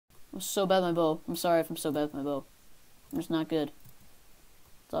I'm so bad with my bow. I'm sorry if I'm so bad with my bow. I'm just not good.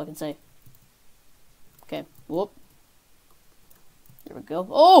 That's all I can say. Okay, whoop. There we go.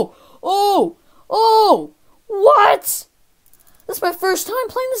 Oh! Oh! Oh! What? This is my first time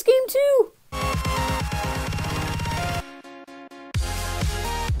playing this game too!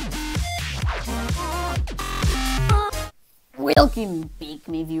 Welcome back,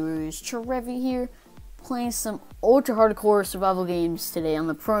 my viewers. Trevor here, playing some ultra hardcore survival games today on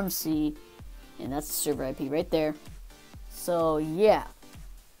the Pro MC, and that's the server IP right there. So yeah,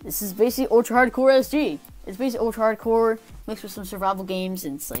 this is basically ultra hardcore SG. It's basically ultra hardcore mixed with some survival games,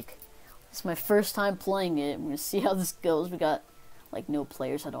 and it's my first time playing it. I'm gonna see how this goes. We got like no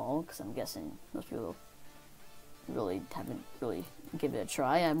players at all because I'm guessing most people really haven't really given it a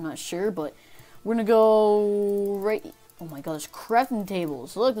try. I'm not sure, but we're gonna go right. Oh my god, there's crafting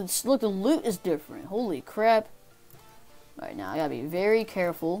tables. Look, the loot is different. Holy crap. Alright, now I gotta be very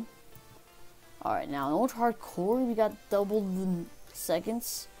careful. Alright, now in ultra hardcore, we got double the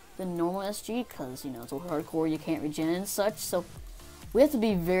seconds than normal SG, because, you know, it's ultra hardcore, you can't regen and such, so we have to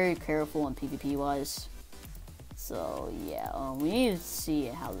be very careful on PvP wise. So, yeah, we need to see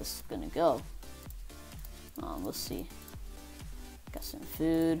how this is gonna go. Let's see. Got some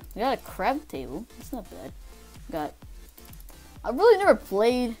food. We got a crafting table. That's not bad. I've really never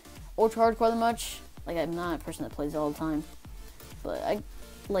played ultra hardcore that much. Like, I'm not a person that plays it all the time. But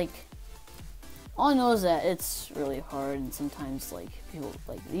all I know is that it's really hard, and sometimes, like, people,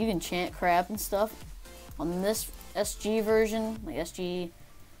 like, you can chant crap and stuff. On this SG version, like SG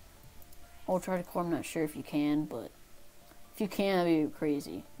ultra hardcore, I'm not sure if you can, but if you can, that'd be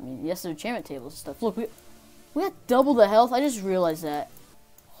crazy. I mean, yes, there's enchantment tables and stuff. Look, we got double the health. I just realized that.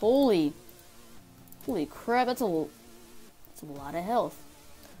 Holy crap, that's a lot of health.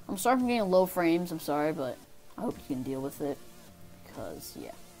 I'm sorry from getting low frames, I'm sorry, but I hope you can deal with it, because,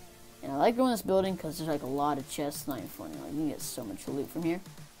 yeah. And I like going to this building because there's, like, a lot of chests, not even funny, like, you can get so much loot from here.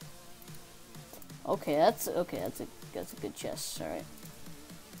 Okay, that's a good chest, alright.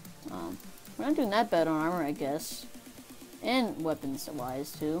 We're not doing that bad on armor, I guess. And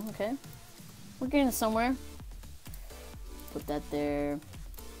weapons-wise, too, okay. We're getting somewhere. Put that there.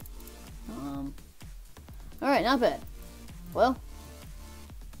 Alright, not bad. Well,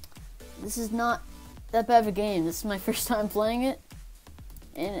 this is not that bad of a game. This is my first time playing it,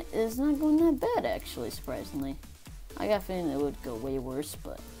 and it's not going that bad, actually, surprisingly. I got a feeling it would go way worse,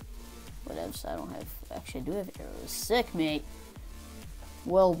 but whatever. So I don't have, actually I do have arrows. Sick, mate.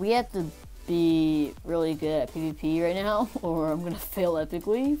 Well, we have to be really good at PvP right now, or I'm gonna fail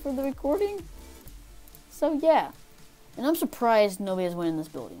epically for the recording. So yeah, and I'm surprised nobody has went in this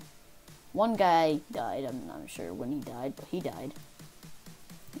building. One guy died, I'm not sure when he died, but he died.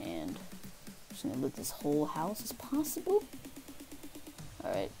 And I'm just gonna loot this whole house as possible.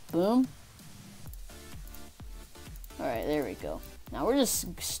 Alright, boom. Alright, there we go. Now we're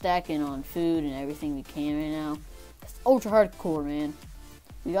just stacking on food and everything we can right now. It's ultra hardcore, man.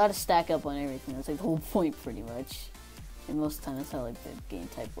 We gotta stack up on everything. That's like the whole point, pretty much. And most of the time, that's how like the game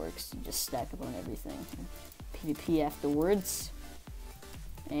type works. You just stack up on everything. PvP afterwards.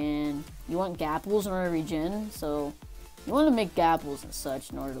 And you want gapples in order to regen, so you want to make gapples and such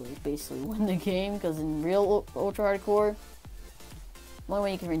in order to like, basically win the game, because in real ultra hardcore, the only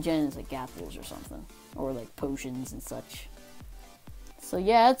way you can regen is like gapples or something, or like potions and such. So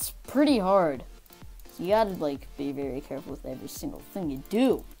yeah, it's pretty hard. So you gotta like be very careful with every single thing you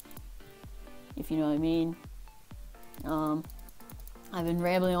do, if you know what I mean. I've been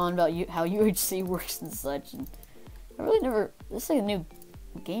rambling on about how UHC works and such, and I really never. This is like a new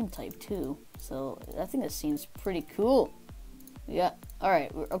game type too, so I think this seems pretty cool. Yeah, alright,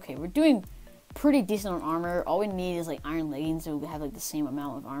 we're doing pretty decent on armor. All we need is like iron leggings, so we have like the same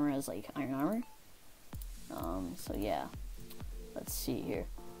amount of armor as like iron armor. So yeah, let's see here.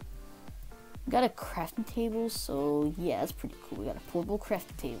 We got a crafting table, so yeah, that's pretty cool. We got a portable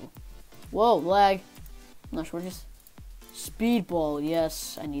crafting table. Whoa, lag. I'm not sure, just speedball.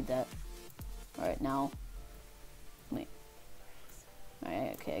 Yes, I need that. Alright, now wait.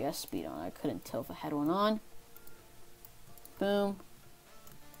 Alright, okay, I got speed on. I couldn't tell if I had one on. Boom.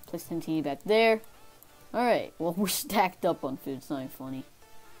 Place TNT back there. Alright, well, we're stacked up on food. It's not even funny.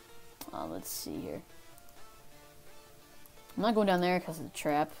 Let's see here. I'm not going down there because of the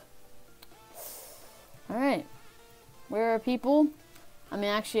trap. Alright. Where are people? I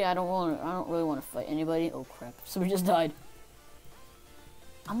mean, actually, I don't really want to fight anybody. Oh, crap. Somebody just died.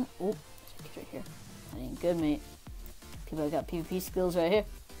 Oh, there's a kid right here. That ain't good, mate. People got PvP skills right here.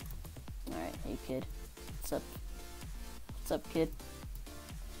 Alright, hey kid. What's up? What's up, kid?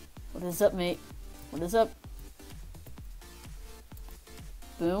 What is up, mate? What is up?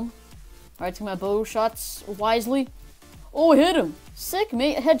 Boom. Alright, take my bow shots wisely. Oh, hit him. Sick,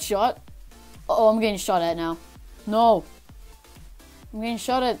 mate. A headshot. Uh-oh, I'm getting shot at now. No. I'm getting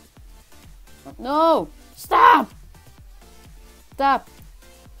shot at. No. Stop. Stop.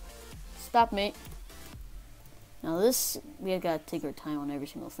 Stop, mate. Now this, we gotta take our time on every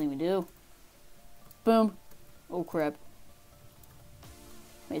single thing we do. Boom. Oh, crap.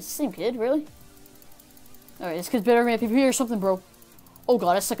 Wait, it's the same kid? Really? Alright, this kid's better than me at PvP or something, bro. Oh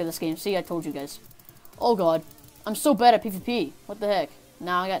god, I suck at this game. See, I told you guys. Oh god. I'm so bad at PvP. What the heck?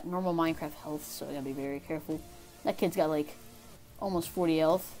 Now I got normal Minecraft health, so I gotta be very careful. That kid's got like almost 40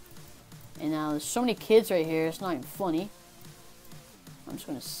 health. And now there's so many kids right here, it's not even funny. I'm just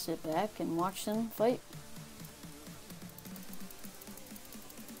gonna sit back and watch them fight.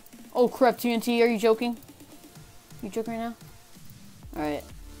 Oh crap, TNT, are you joking? You joking right now? Alright.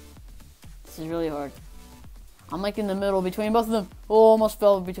 This is really hard. I'm like in the middle between both of them. Oh, almost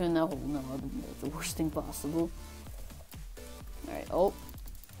fell between that hole. No, that's the worst thing possible. Alright, oh.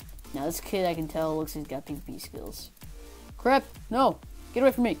 Now this kid, I can tell, looks like he's got PvP skills. Crap, no. Get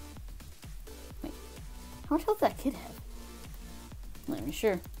away from me. Wait, how much health did that kid have? I'm not even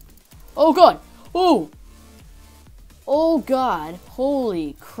sure. Oh god! Oh! Oh god!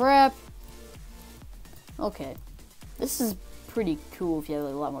 Holy crap! Okay. This is pretty cool if you have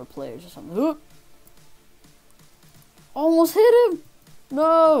like, a lot more players or something. Ooh. Almost hit him!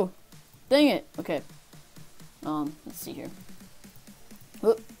 No! Dang it. Okay. Let's see here.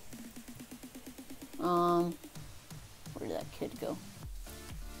 Ooh. Where did that kid go?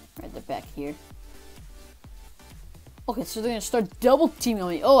 Right, they're back here. Okay, so they're gonna start double teaming on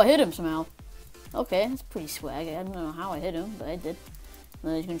me. Oh, I hit him somehow. Okay, that's pretty swag. I don't know how I hit him, but I did.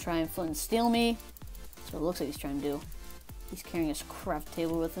 And then he's gonna try and flint and steal me. That's what it looks like he's trying to do. He's carrying his craft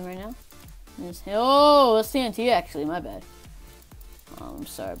table with him right now. Oh, that's TNT actually, my bad. I'm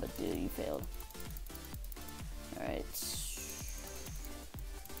sorry, but dude, you failed. Alright.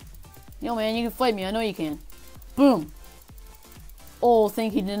 Yo, man, you can fight me. I know you can. Boom. Oh,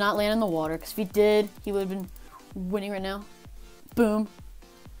 thank he did not land in the water, because if he did, he would have been winning right now. Boom.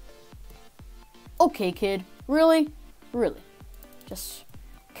 Okay, kid. Really? Really? Just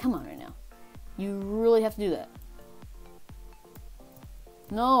come on right now. You really have to do that.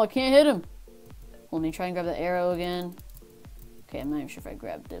 No, I can't hit him. Let me try and grab the arrow again. Okay, I'm not even sure if I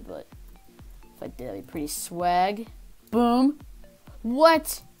grabbed it, but if I did, that'd be pretty swag. Boom.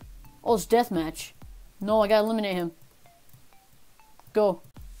 What? Oh, it's deathmatch. No, I gotta eliminate him. Go.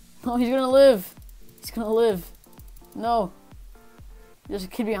 Oh, he's gonna live. He's gonna live. No. There's a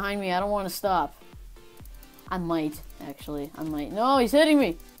kid behind me. I don't want to stop. I might, actually. I might. No, he's hitting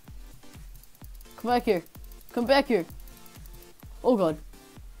me. Come back here. Come back here. Oh, God.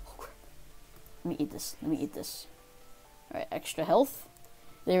 Oh, crap. Let me eat this. Let me eat this. Alright, extra health.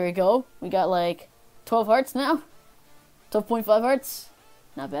 There we go. We got, like, 12 hearts now. 12.5 hearts.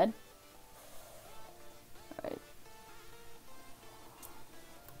 Not bad. Alright.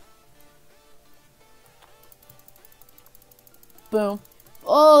 Boom.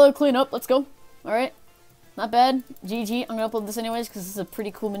 Oh, clean up. Let's go. Alright. Not bad. GG. I'm going to upload this anyways because this is a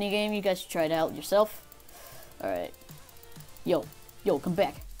pretty cool mini game. You guys should try it out yourself. Alright. Yo. Yo, come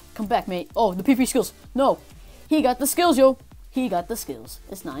back. Come back, mate. Oh, the PP skills. No. He got the skills, yo. He got the skills.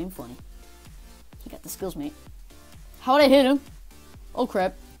 It's not even funny. He got the skills, mate. How'd I hit him? Oh,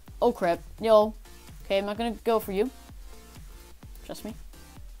 crap. Oh, crap. Yo. Okay, I'm not going to go for you. Trust me.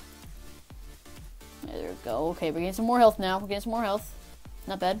 There we go. Okay, we're getting some more health now. We're getting some more health.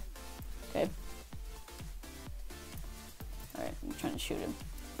 Not bad. Okay. Alright, I'm trying to shoot him.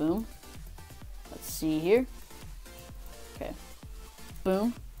 Boom. Let's see here. Okay.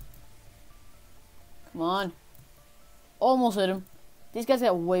 Boom. Come on. Almost hit him. These guys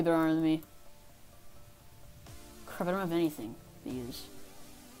got way better armor than me. Crap, I don't have anything to use.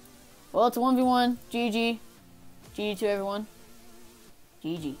 Well, it's a 1v1. GG. GG to everyone.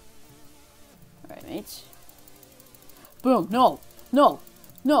 GG. Alright, mates. Boom. No. No.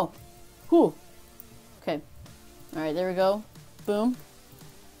 No. Whew. Okay. Alright, there we go. Boom.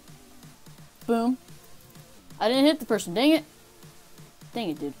 Boom. I didn't hit the person. Dang it. Dang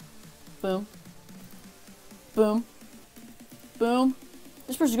it, dude. Boom. Boom. Boom.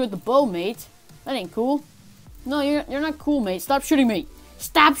 This person's good with the bow, mate. That ain't cool. No, you're not cool, mate. Stop shooting me.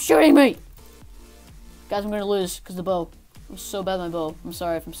 Stop shooting me! Guys, I'm gonna lose because the bow. I'm so bad with my bow. I'm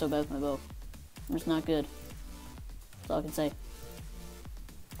sorry if I'm so bad with my bow. I'm just not good. That's all I can say.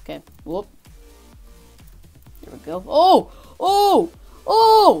 Okay. Whoop. There we go. Oh! Oh!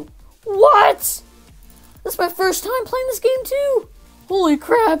 Oh! What? This is my first time playing this game, too! Holy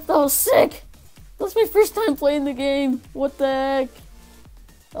crap, that was sick! That's my first time playing the game. What the heck?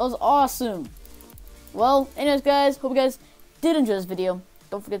 That was awesome. Well, anyways, guys, hope you guys did enjoy this video.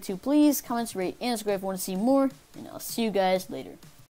 Don't forget to please comment, rate, and subscribe if you want to see more. And I'll see you guys later.